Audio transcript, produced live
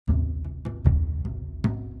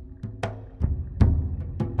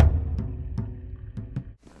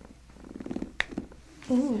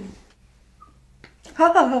Ooh.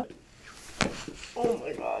 Oh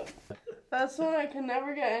my god. That's one I can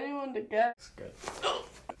never get anyone to get. That's good.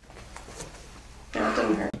 Yeah, it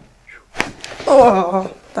didn't hurt.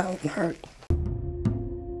 Oh, that one hurt.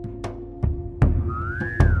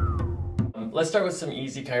 Let's start with some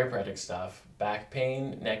easy chiropractic stuff. Back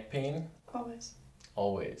pain, neck pain? Always.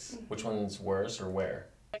 Always. Which one's worse or where?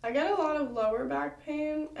 I get a lot of lower back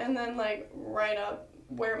pain and then like right up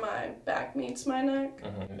where my back meets my neck.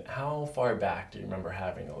 How far back do you remember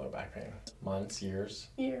having a low back pain? Months, years?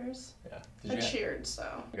 Years. Yeah. I cheered,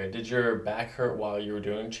 so. Okay. Did your back hurt while you were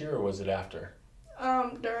doing cheer or was it after?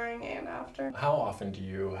 During and after. How often do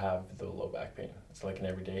you have the low back pain? Is it like an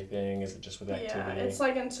everyday thing? Is it just with activity? Yeah, it's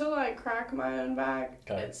like until I crack my own back,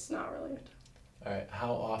 it's not relieved. All right.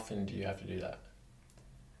 How often do you have to do that?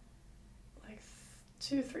 Like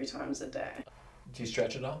 2-3 times a day. Do you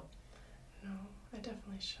stretch at all? No, I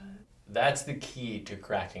definitely should. That's the key to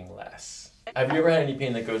cracking less. Have you ever had any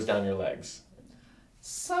pain that goes down your legs?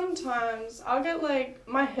 Sometimes I'll get like,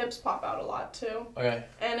 my hips pop out a lot too. Okay.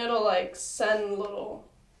 And it'll like send little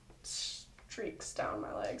streaks down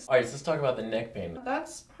my legs. All right, so let's talk about the neck pain.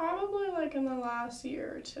 That's probably like in the last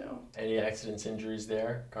year or two. Any accidents, injuries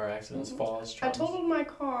there? Car accidents, falls, I traumas? totaled my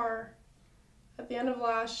car at the end of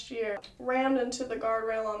last year, rammed into the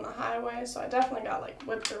guardrail on the highway, so I definitely got like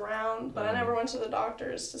whipped around, but I never went to the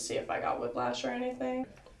doctors to see if I got whiplash or anything.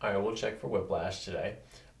 All right, we'll check for whiplash today.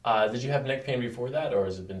 Did you have neck pain before that, or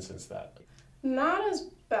has it been since that? Not as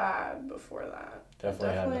bad before that.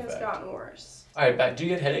 Definitely has gotten worse. All right, back. Do you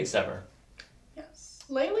get headaches ever? Yes.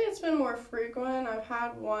 Lately it's been more frequent. I've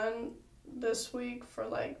had one this week for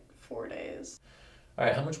like 4 days. All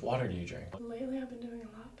right, how much water do you drink? Lately I've been doing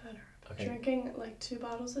a lot better. Okay. Drinking like 2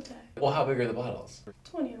 bottles a day. Well, how big are the bottles?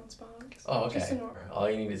 20-ounce bottles. Oh, okay. Just a normal. All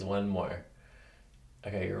you need is one more.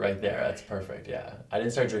 Okay, you're right there. That's perfect, yeah. I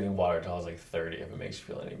didn't start drinking water until I was like 30, if it makes you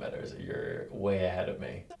feel any better. So you're way ahead of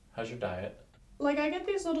me. How's your diet? Like, I get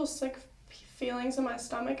these little sick feelings in my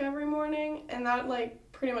stomach every morning, and that like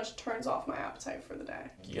pretty much turns off my appetite for the day.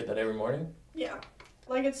 You get that every morning? Yeah.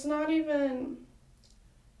 Like, it's not even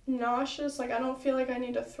nauseous. Like, I don't feel like I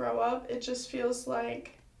need to throw up. It just feels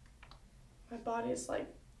like my body's like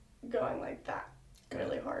going like that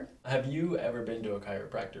really hard. Have you ever been to a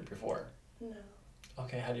chiropractor before? No.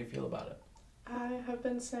 Okay, how do you feel about it? I have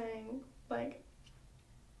been saying, like,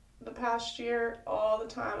 the past year, all the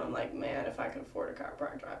time, I'm like, man, if I could afford a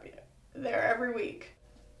chiropractor, I'd be there every week.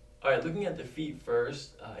 All right, looking at the feet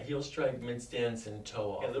first, heel strike, mid stance, and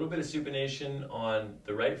toe off. A little bit of supination on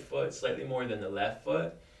the right foot, slightly more than the left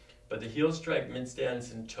foot, but the heel strike, mid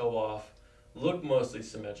stance, and toe off look mostly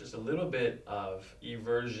symmetric. A little bit of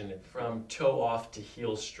eversion from toe off to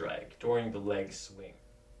heel strike during the leg swing.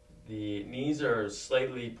 The knees are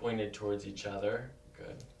slightly pointed towards each other.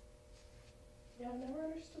 Good. Yeah, I never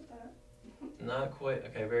understood that. Not quite.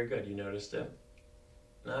 Okay, very good. You noticed it.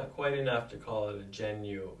 Not quite enough to call it a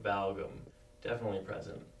genu valgum. Definitely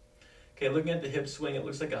present. Okay, looking at the hip swing, it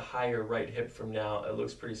looks like a higher right hip from now. It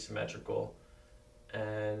looks pretty symmetrical.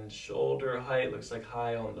 And shoulder height looks like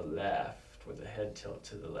high on the left with a head tilt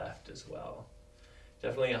to the left as well.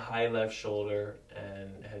 Definitely a high left shoulder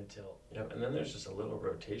and head tilt. Yep, and then there's just a little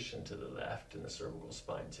rotation to the left in the cervical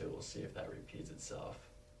spine too. We'll see if that repeats itself.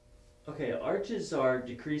 Okay, arches are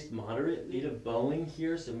decreased moderately to bowing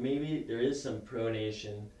here, so maybe there is some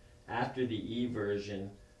pronation after the eversion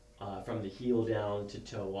from the heel down to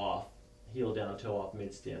toe off. Heel down, toe off,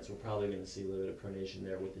 mid stance. We're probably going to see a little bit of pronation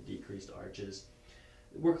there with the decreased arches.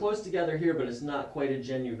 We're close together here, but it's not quite a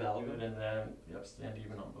genu valgum. And then, yep, stand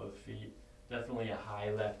even on both feet. Definitely a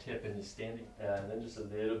high left hip in the standing. And then just a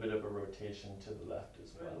little bit of a rotation to the left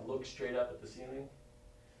as well. Look straight up at the ceiling.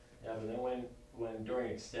 Yeah, but then when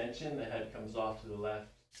during extension, the head comes off to the left.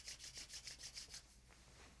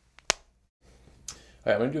 All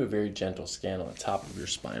right, I'm going to do a very gentle scan on the top of your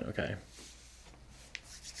spine, okay?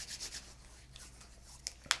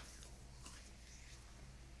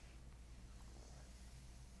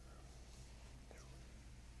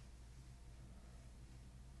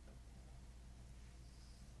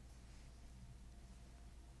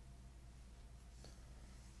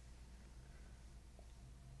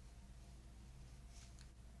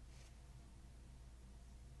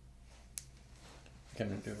 I'm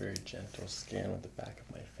going to do a very gentle scan with the back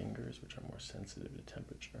of my fingers, which are more sensitive to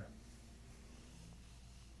temperature.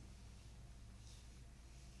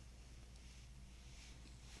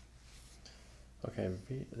 Okay,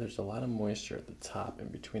 there's a lot of moisture at the top in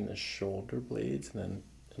between the shoulder blades, and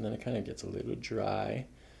then it kind of gets a little dry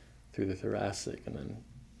through the thoracic, and then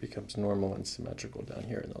becomes normal and symmetrical down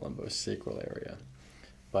here in the lumbosacral area.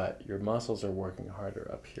 but your muscles are working harder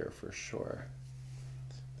up here for sure.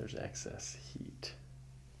 There's excess heat.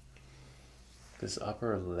 This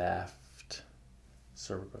upper left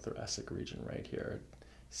cervicothoracic region right here,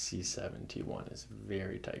 C7, T1, is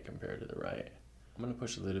very tight compared to the right. I'm going to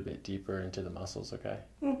push a little bit deeper into the muscles, okay?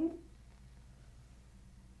 Mm-hmm.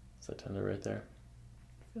 Is that tender right there?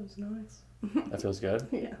 Feels nice. That feels good?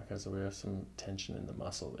 Yeah. Okay, so we have some tension in the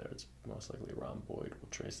muscle there. It's most likely rhomboid. We'll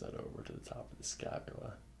trace that over to the top of the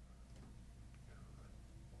scapula.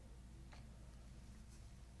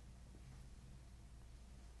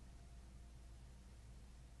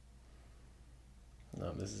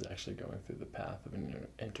 This is actually going through the path of an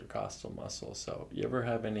intercostal muscle. So you ever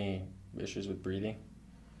have any issues with breathing?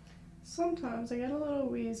 Sometimes I get a little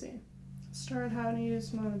wheezy. I started having to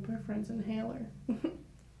use my boyfriend's inhaler.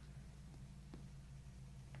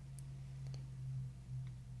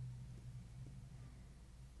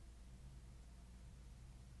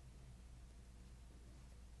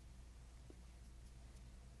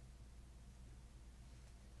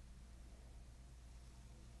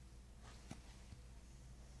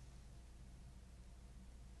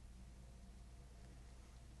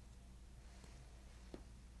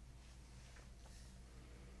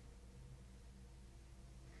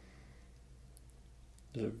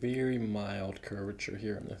 There's a very mild curvature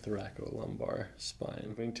here in the thoracolumbar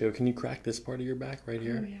spine. Can you crack this part of your back right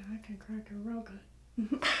here? Oh yeah, I can crack it real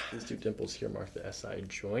good. These two dimples here mark the SI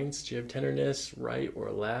joints. Do you have tenderness right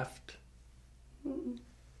or left? Mm-mm.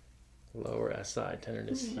 Lower SI,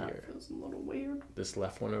 tenderness here. That feels a little weird. This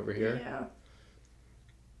left one over here? Yeah.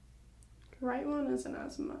 Right one isn't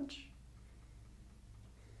as much.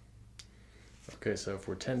 Okay, so if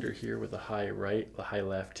we're tender here with a high right, a high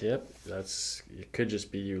left hip, it could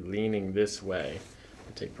just be you leaning this way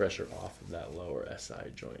and take pressure off of that lower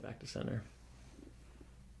SI joint. Back to center.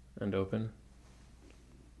 And open.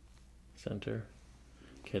 Center.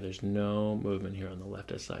 Okay, there's no movement here on the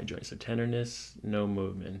left SI joint. So tenderness, no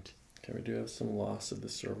movement. Okay, we do have some loss of the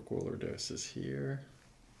cervical lordosis here.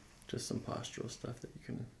 Just some postural stuff that you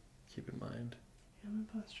can keep in mind. Yeah,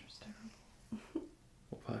 my posture's terrible.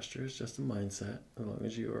 Well, posture is just a mindset, as long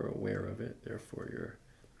as you are aware of it, therefore you're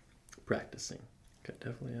practicing. Okay,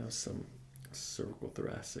 definitely have some cervical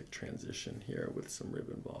thoracic transition here with some rib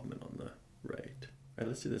involvement on the right. All right,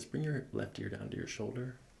 let's do this. Bring your left ear down to your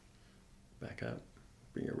shoulder. Back up.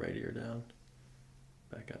 Bring your right ear down.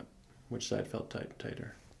 Back up. Which side felt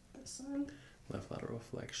tighter? This side. Left lateral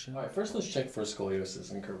flexion. All right, first let's check for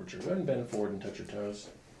scoliosis and curvature. Go ahead and bend forward and touch your toes.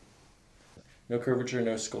 No curvature,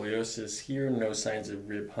 no scoliosis here, no signs of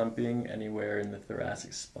rib humping anywhere in the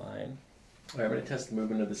thoracic spine. All right, I'm going to test the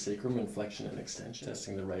movement of the sacrum in flexion and extension.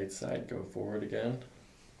 Testing the right side, go forward again.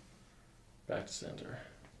 Back to center.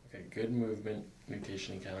 Okay, good movement,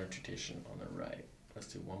 nutation and counter-nutation on the right. Let's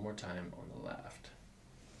do one more time on the left.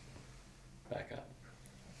 Back up.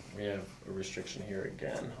 We have a restriction here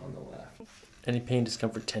again on the left. Any pain,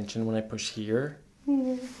 discomfort, tension when I push here?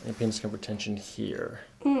 Any pain, discomfort, tension here?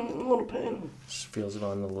 A little pain. Just feels it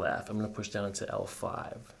on the left. I'm going to push down into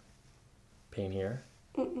L5. Pain here?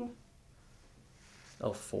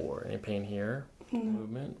 L4. Any pain here?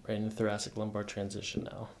 Movement? Right in the thoracic lumbar transition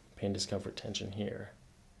now. Pain, discomfort, tension here.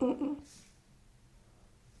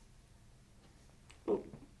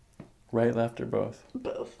 Right, left, or both?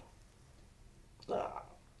 Both. Ah.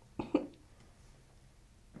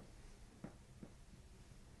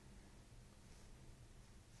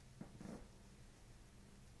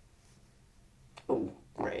 Oh,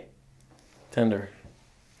 right. Tender.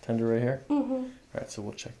 Tender right here? All right, so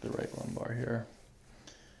we'll check the right lumbar here.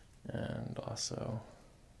 And also,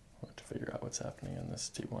 we have to figure out what's happening in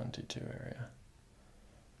this T1, T2 area.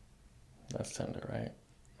 That's tender, right?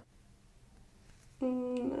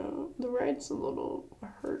 No, the right's a little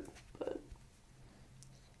hurt, but...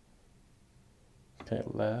 Okay,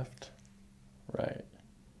 left, right.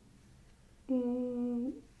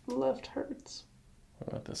 Left hurts. What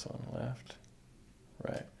about this one? Left,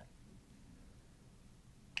 right.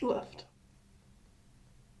 Left.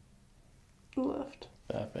 Left.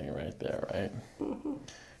 That thing right there, right?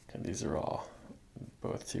 Okay, these are all,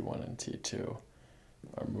 both T1 and T2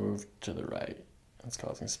 are moved to the right. It's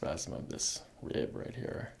causing spasm of this rib right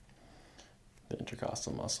here, the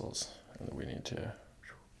intercostal muscles, and we need to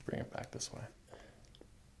bring it back this way.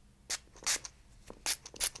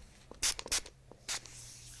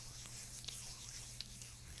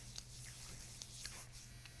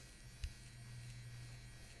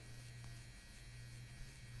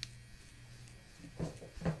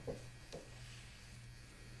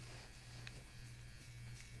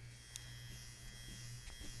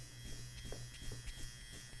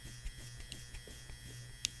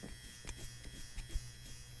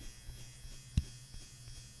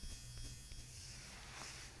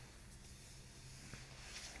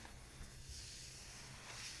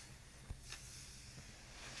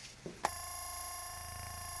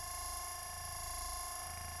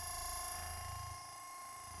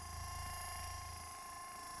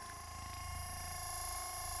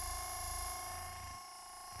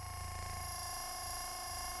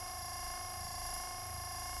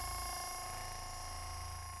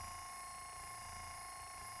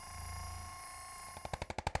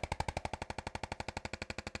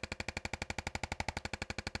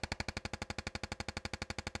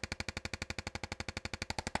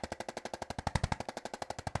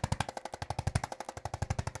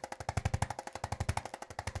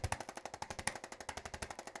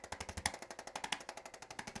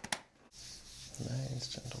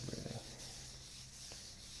 Nice gentle breathing.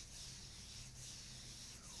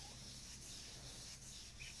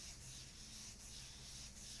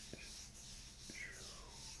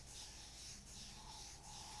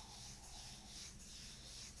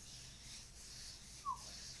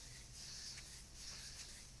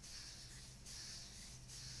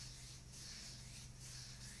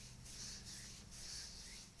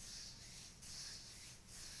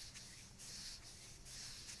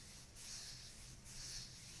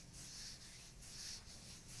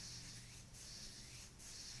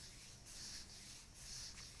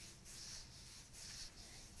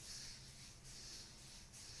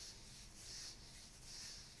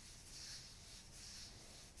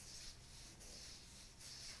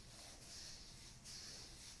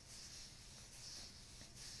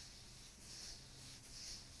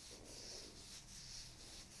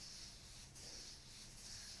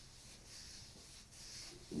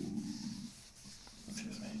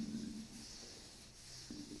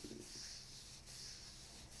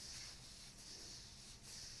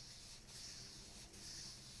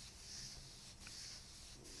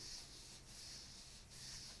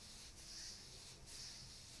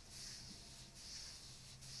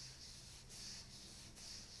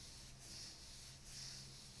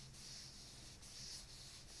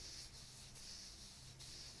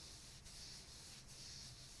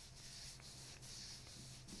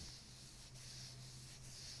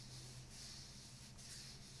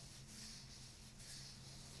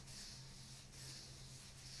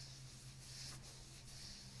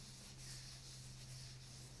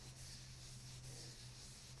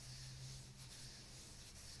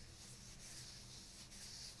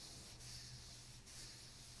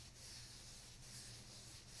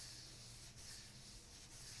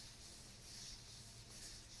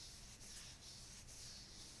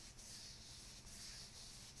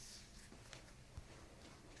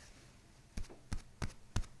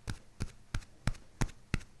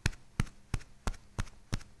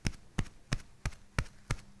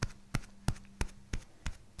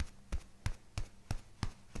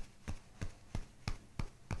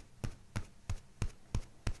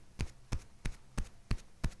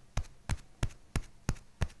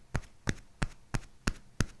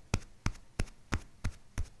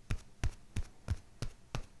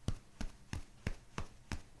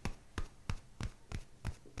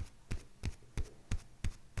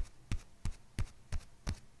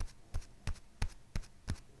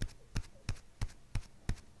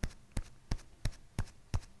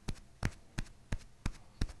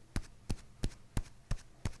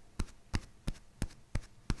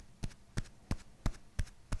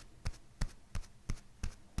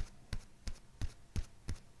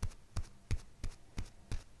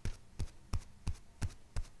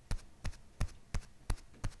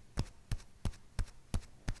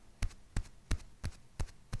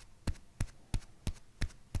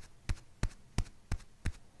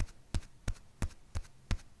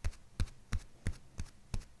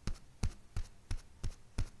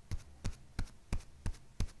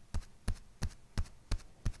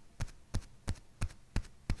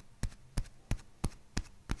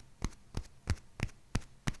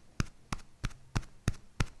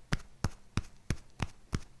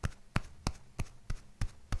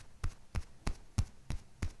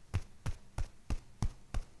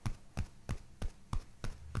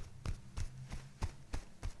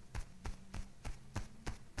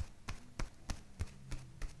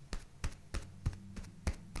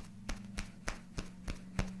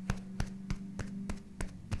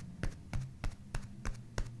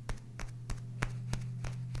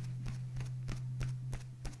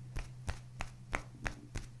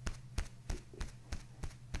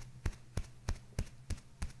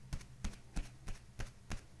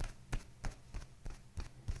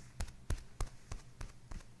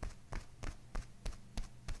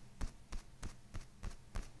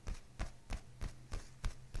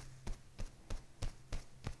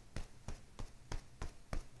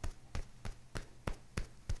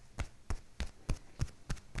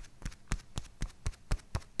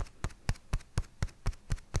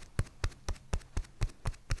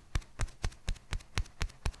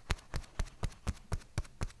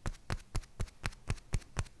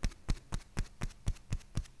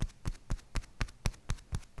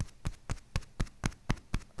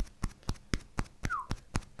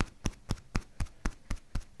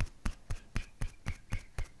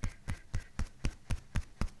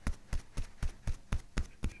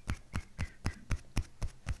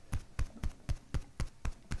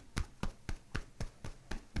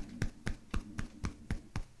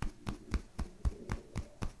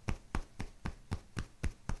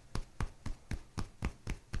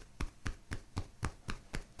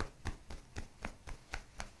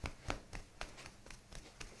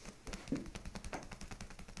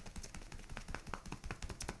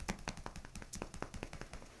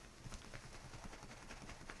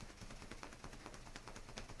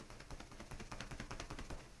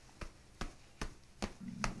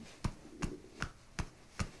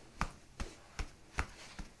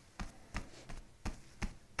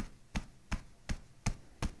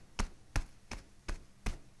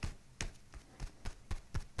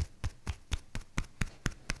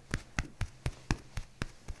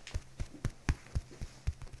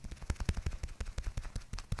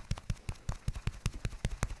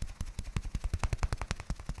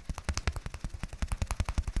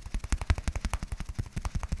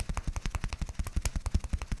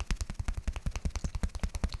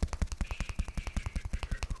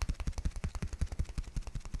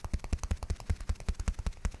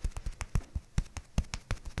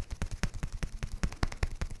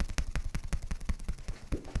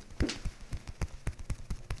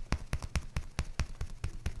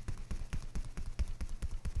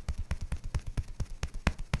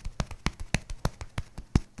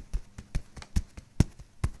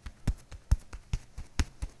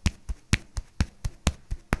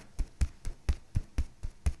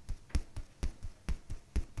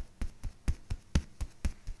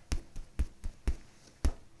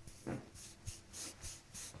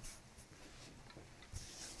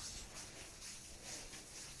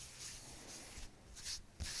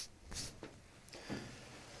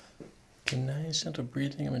 Nice gentle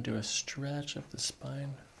breathing. I'm going to do a stretch of the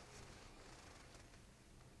spine.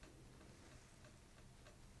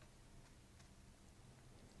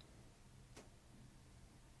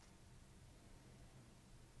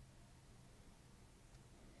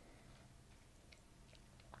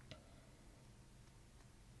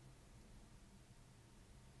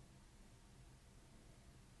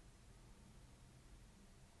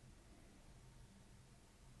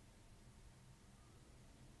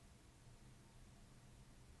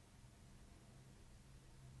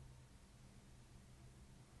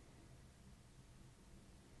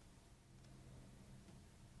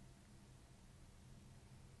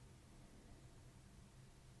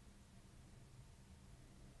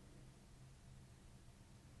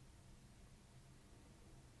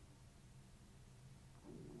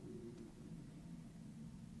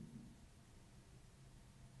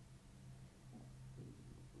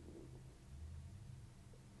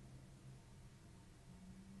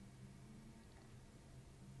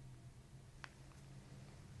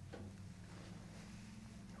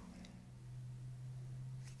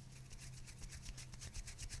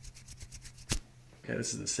 Okay,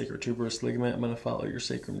 this is the sacrotuberous ligament. I'm going to follow your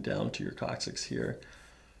sacrum down to your coccyx here.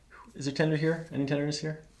 Is there tender here? Any tenderness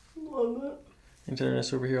here? A little bit. Any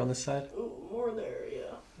tenderness over here on this side? Ooh, more there, yeah.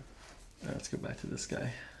 All right, let's go back to this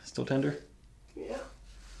guy. Still tender? Yeah.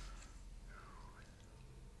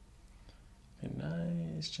 Okay,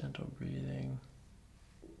 nice, gentle breathing.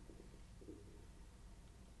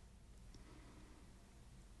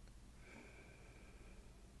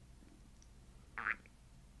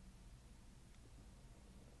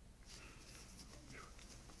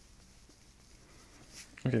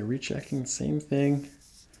 Okay, rechecking, same thing.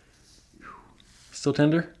 Still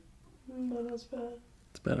tender? No, that's bad.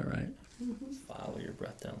 It's better, right? Mm-hmm. Follow your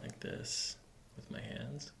breath down like this with my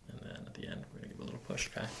hands, and then at the end, we're gonna give a little push,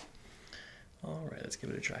 okay? All right, let's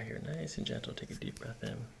give it a try here. Nice and gentle. Take a deep breath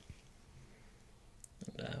in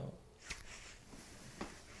and out.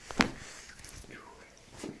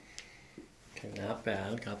 Okay, not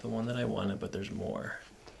bad. Got the one that I wanted, but there's more.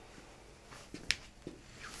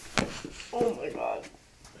 Oh my god.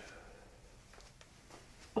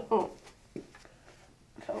 Oh.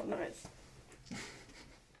 Felt nice.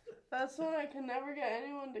 That's one I can never get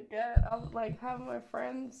anyone to get. I'll like have my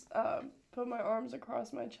friends put my arms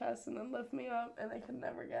across my chest and then lift me up, and they can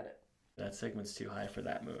never get it. That segment's too high for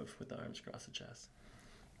that move with the arms across the chest.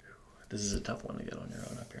 This is a tough one to get on your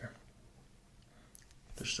own up here.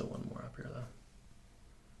 There's still one more up here though.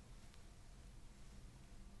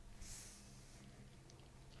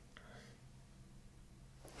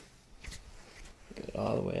 Get it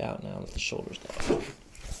all the way out now. Let the shoulders down.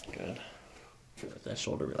 Good. Let that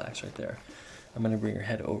shoulder relax right there. I'm going to bring your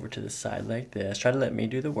head over to the side like this. Try to let me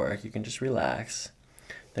do the work. You can just relax.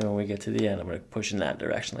 Then when we get to the end, I'm going to push in that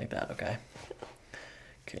direction like that, okay?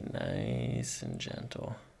 Okay, nice and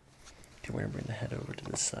gentle. Okay, we're going to bring the head over to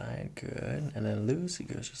the side. Good. And then loose it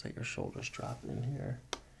goes. Just let your shoulders drop in here.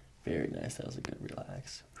 Very nice. That was a good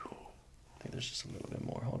relax. I think there's just a little bit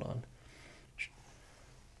more. Hold on.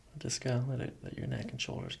 Just go. Let your neck and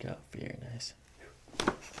shoulders go. Very nice.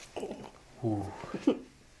 Ooh.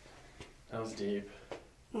 That was deep.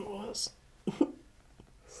 It was.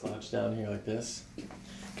 Slouch down here like this.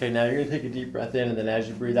 Okay, now you're going to take a deep breath in, and then as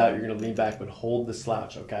you breathe out, you're going to lean back, but hold the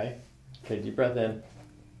slouch, okay? Okay, deep breath in.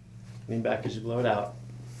 Lean back as you blow it out.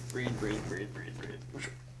 Breathe, breathe, breathe, breathe, breathe.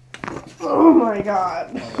 Oh my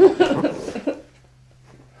god. That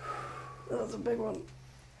was a big one.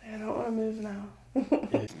 I don't want to move now.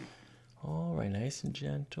 All right, nice and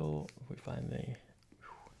gentle. We find the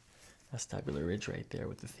acetabular ridge right there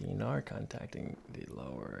with the thenar contacting the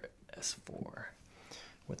lower S4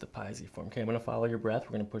 with the pisiform. Okay, I'm going to follow your breath.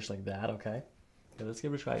 We're going to push like that, okay? Okay, let's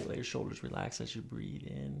give it a try. Let your shoulders relax as you breathe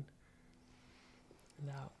in and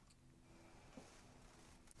out.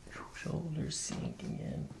 Shoulders sinking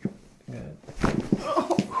in. Good.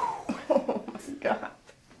 Oh my god.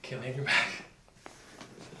 Okay, lay on your back.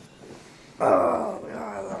 Oh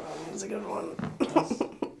god, that was a good one.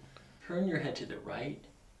 Turn your head to the right.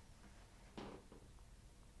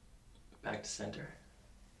 Back to center.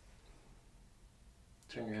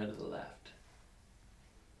 Turn your head to the left.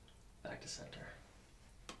 Back to center.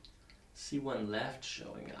 See one left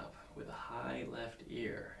showing up with a high left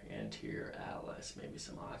ear, anterior atlas, maybe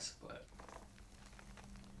some occiput.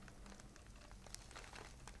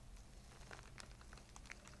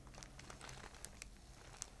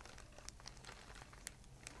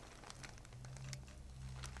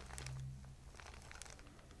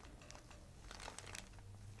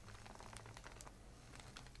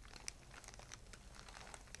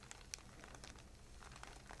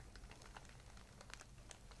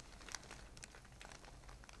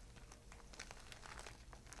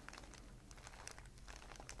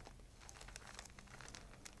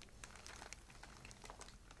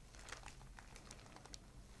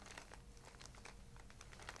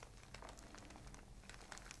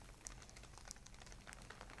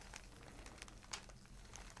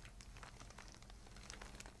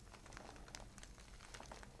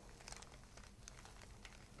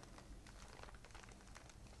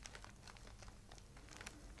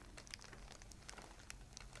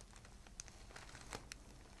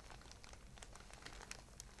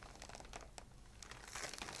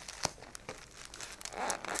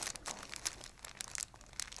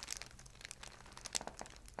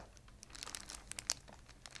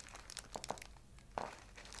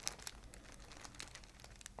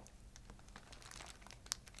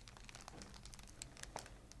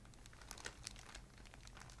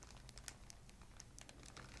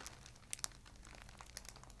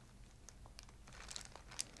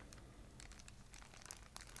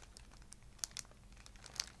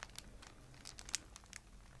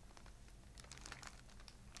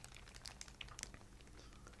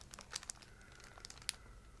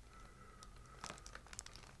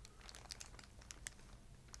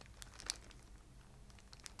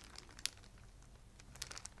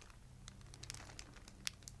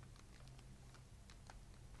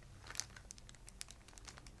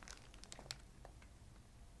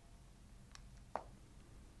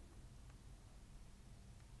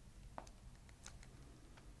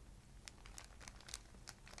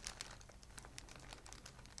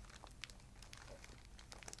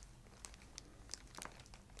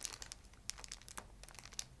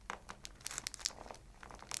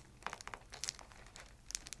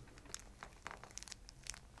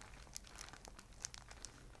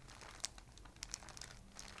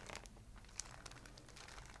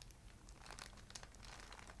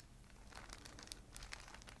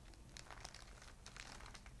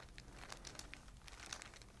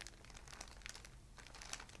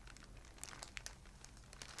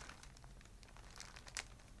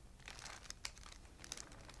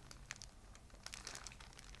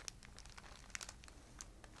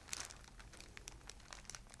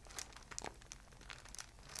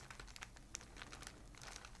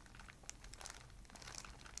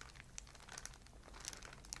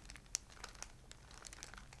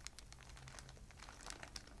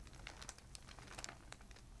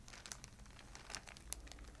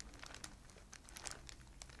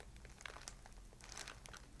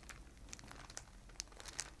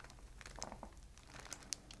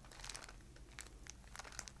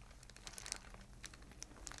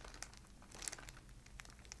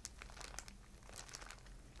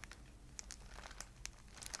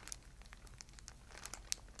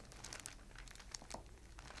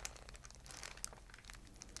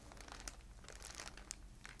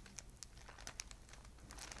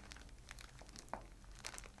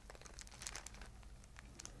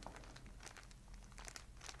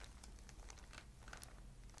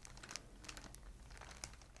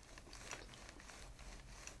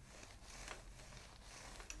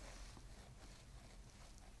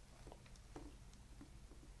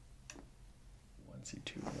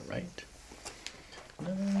 C2 on the right.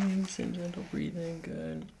 Nice and gentle breathing,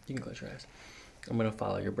 good. You can close your eyes. I'm gonna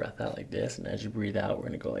follow your breath out like this, and as you breathe out, we're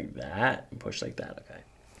gonna go like that and push like that, okay?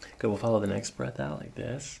 Good, we'll follow the next breath out like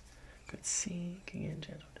this. Good, sinking in,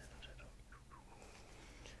 gentle, gentle, gentle.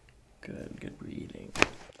 Good, good breathing.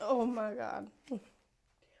 Oh my God.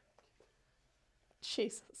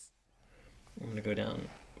 Jesus. I'm gonna go down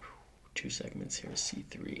 2 segments here,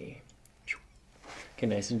 C3. Okay,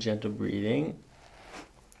 nice and gentle breathing.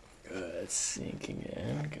 Good, sinking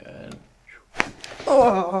in, good.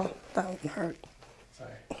 Oh, that one hurt.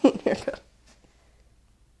 Sorry. You're good.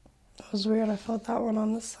 That was weird. I felt that one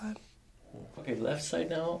on this side. Okay, left side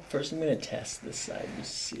now. First, I'm gonna test this side. You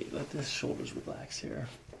see, let the shoulders relax here.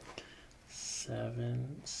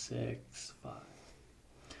 7, 6, 5.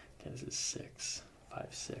 Okay, this is 6, 5,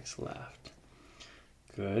 6 left.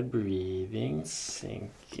 Good breathing,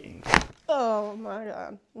 sinking. Oh my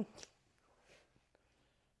God. That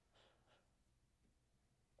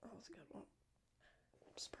was a good one.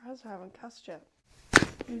 I'm surprised I haven't cussed yet.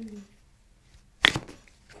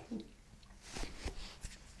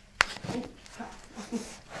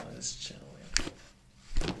 Oh, this channel.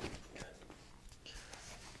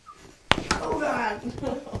 Oh God.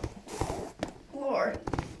 Lord.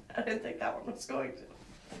 I didn't think that one was going to.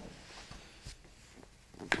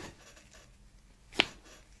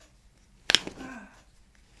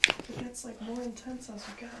 It gets like more intense as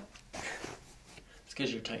we go. It's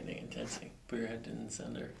because you're tightening and tensing. Put your head in the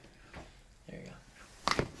center. There you go.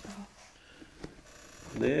 Oh.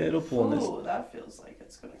 Little pull on this. Ooh, that feels like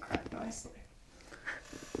it's gonna crack nicely.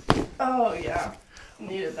 Oh yeah,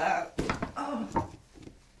 needed that. Oh.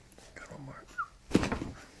 Got one more.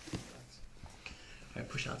 Alright,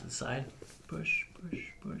 push out to the side. Push, push,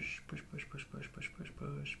 push, push, push, push, push, push, push,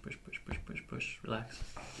 push, push, push, push, push, push. Relax.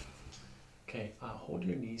 Okay, hold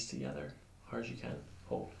your knees together, hard as you can.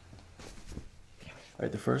 Hold.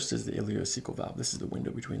 Alright, the first is the ileocecal valve. This is the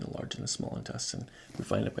window between the large and the small intestine. We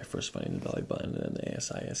find it by first finding the belly button and then the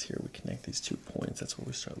ASIS here. We connect these 2 points. That's where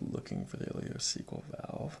we start looking for the ileocecal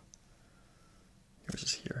valve. Yours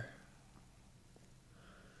is here.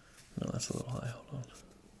 No, that's a little high. Hold on.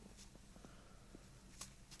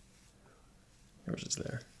 Yours is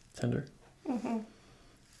there. Tender? Mm-hmm.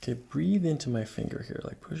 Okay, breathe into my finger here.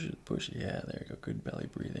 Like push it, push it. Yeah, there you go. Good belly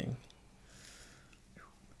breathing.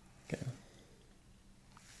 Okay.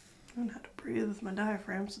 I learned how to breathe with my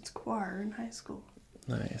diaphragm since choir in high school.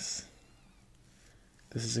 Nice.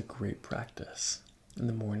 This is a great practice. In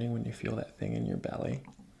the morning when you feel that thing in your belly,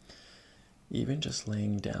 even just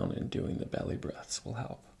laying down and doing the belly breaths will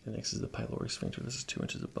help. The next is the pyloric sphincter. This is 2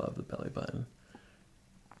 inches above the belly button.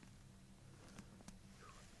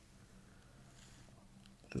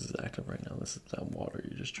 This is active right now. This is that water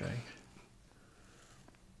you just drank.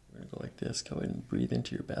 We're gonna go like this. Go ahead and breathe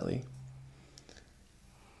into your belly.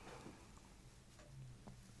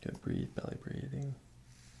 Good, breathe, belly breathing.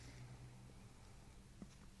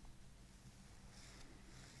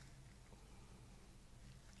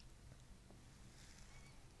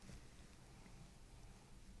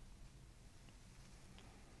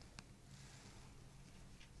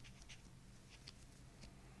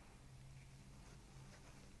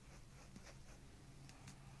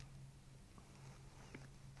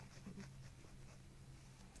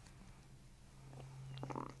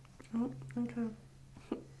 Oh, okay.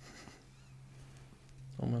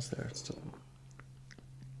 Almost there. It's still.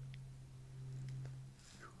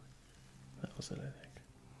 That was it, I think.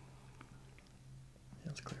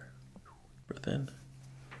 Yeah, it's clear. Breath in.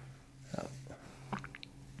 Out.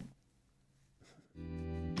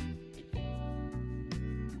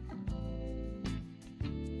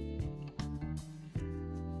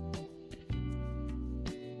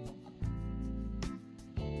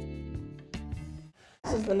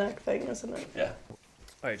 This is the neck thing, isn't it? Yeah.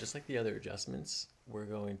 All right, just like the other adjustments, we're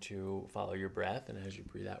going to follow your breath, and as you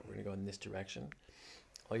breathe out, we're going to go in this direction.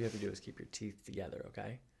 All you have to do is keep your teeth together,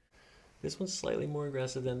 okay? This one's slightly more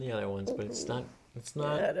aggressive than the other ones, but it's not.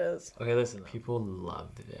 Yeah, it is. Okay, listen, people love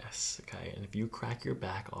this, okay? And if you crack your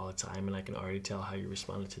back all the time, and I can already tell how you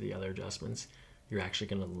responded to the other adjustments, you're actually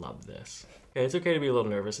going to love this. Okay, it's okay to be a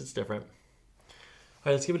little nervous. It's different. All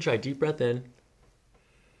right, let's give it a try. Deep breath in.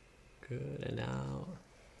 Good, and out.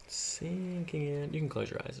 Sinking in. You can close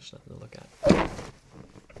your eyes. There's nothing to look at.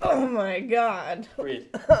 Oh my God. Breathe.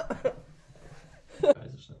 There's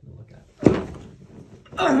nothing to look at.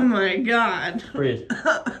 Oh my God. Breathe.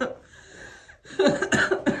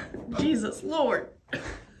 Jesus Lord.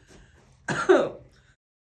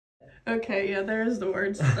 Okay, yeah, there's the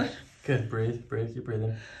words. Good. Breathe. Breathe. Keep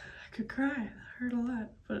breathing. I could cry. That hurt a lot,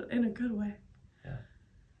 but in a good way. Yeah.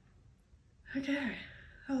 Okay,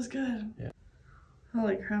 that was good. Yeah.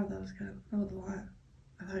 Holy crap, that was good. That was a lot.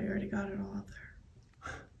 I thought you already got it all up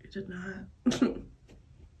there. You did not.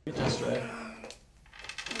 Good test, right? I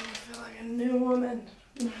feel like a new woman.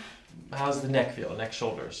 How's the neck feel? Neck,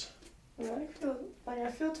 shoulders? I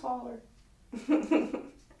feel taller. And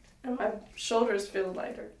my shoulders feel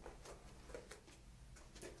lighter.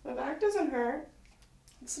 My back doesn't hurt.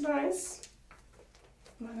 It's nice.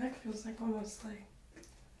 My neck feels like almost like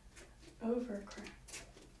over cracked.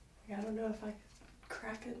 Like, I don't know if I could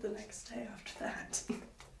crack it the next day after that.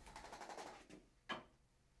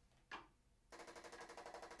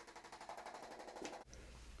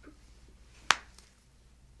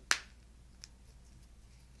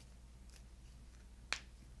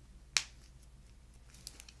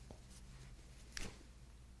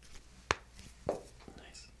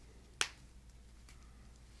 Nice.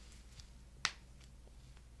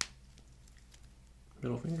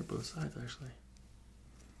 Middle finger both sides, actually.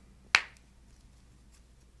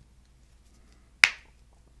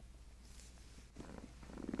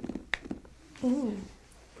 Ooh.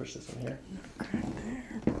 Push this one here. No crack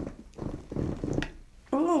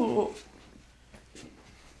there. Ooh.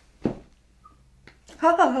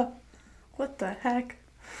 Ha! What the heck?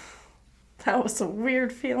 That was a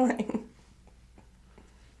weird feeling.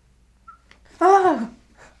 Ah!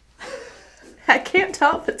 I can't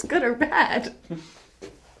tell if it's good or bad.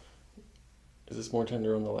 Is this more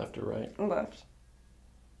tender on the left or right? Left.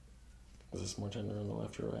 Is this more tender on the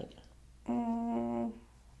left or right?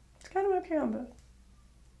 It's kind of okay on both.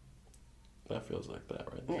 That feels like that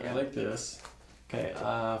right there. Yeah. I like this. Okay,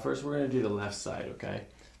 first we're going to do the left side, okay?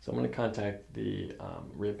 So I'm going to contact the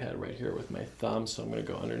rib pad right here with my thumb. So I'm going to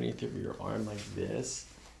go underneath of your arm like this.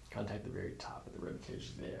 Contact the very top of the rib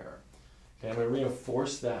cage there. Okay, I'm going to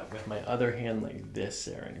reinforce that with my other hand like this,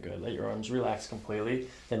 Seren. Good. Let your arms relax completely.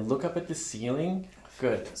 Then look up at the ceiling.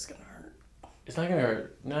 Good. It's gonna hurt. It's not going to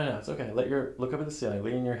hurt. No, it's okay. Look up at the ceiling.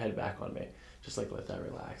 Lean your head back on me. Just like let that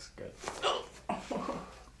relax. Good.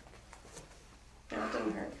 Yeah, it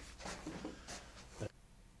didn't hurt.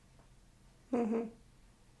 Mm-hmm.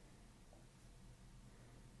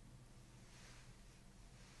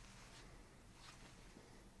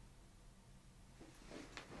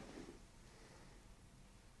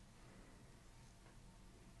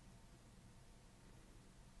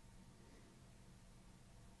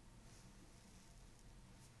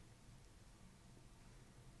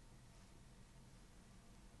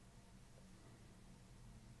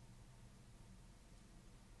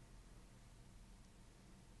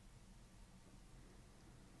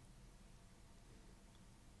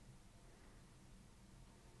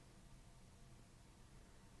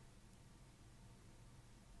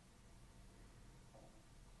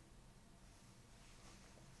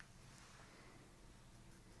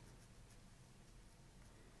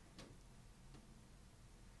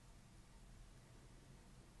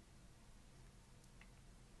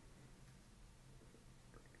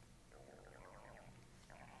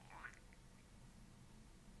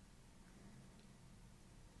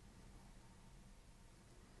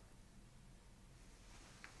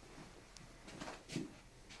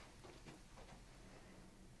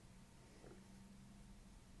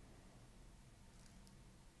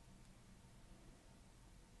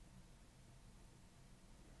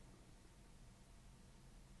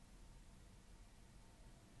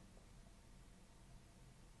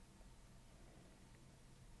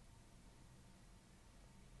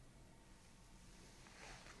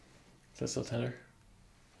 Is that still tender?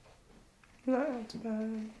 Not too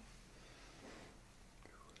bad.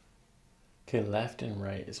 Okay, left and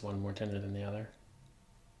right. Is one more tender than the other?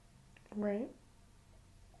 Right.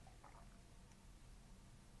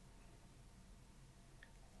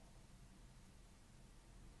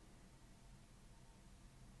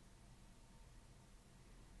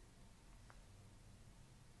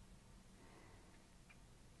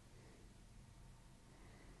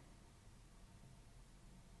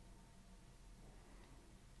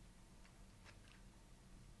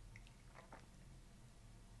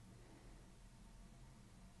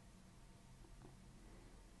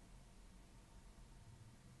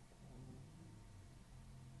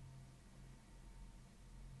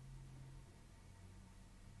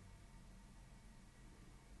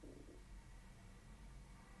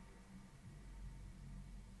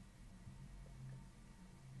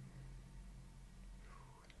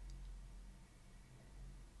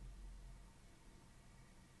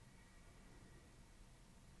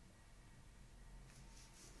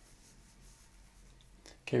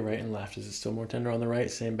 Okay, right and left. Is it still more tender on the right?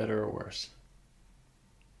 Same, better, or worse?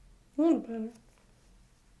 A little better.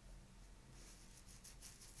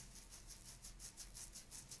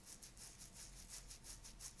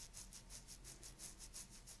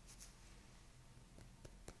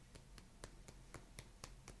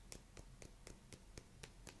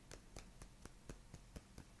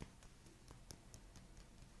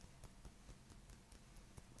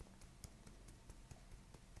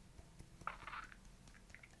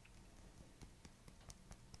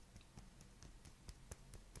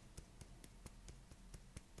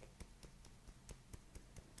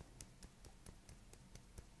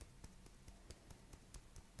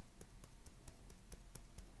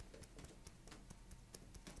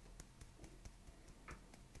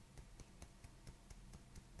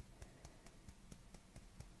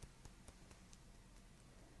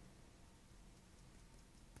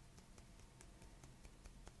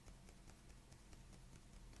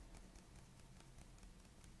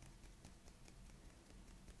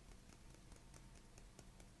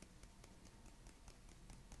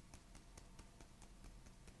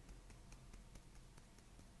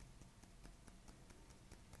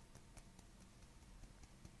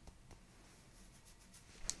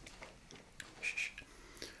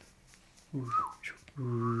 Oh,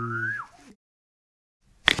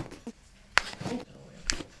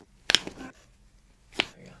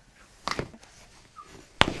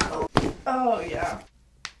 yeah.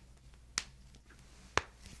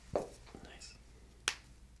 Nice.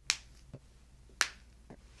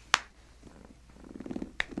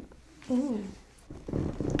 Ooh.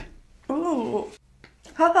 Ooh.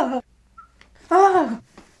 Ah. Ah.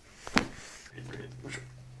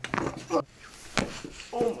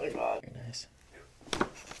 Oh my god. Very nice.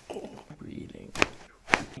 Breathing.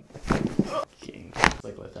 Okay.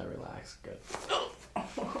 Like let that relax. Good.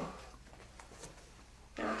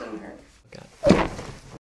 Yeah, it didn't hurt.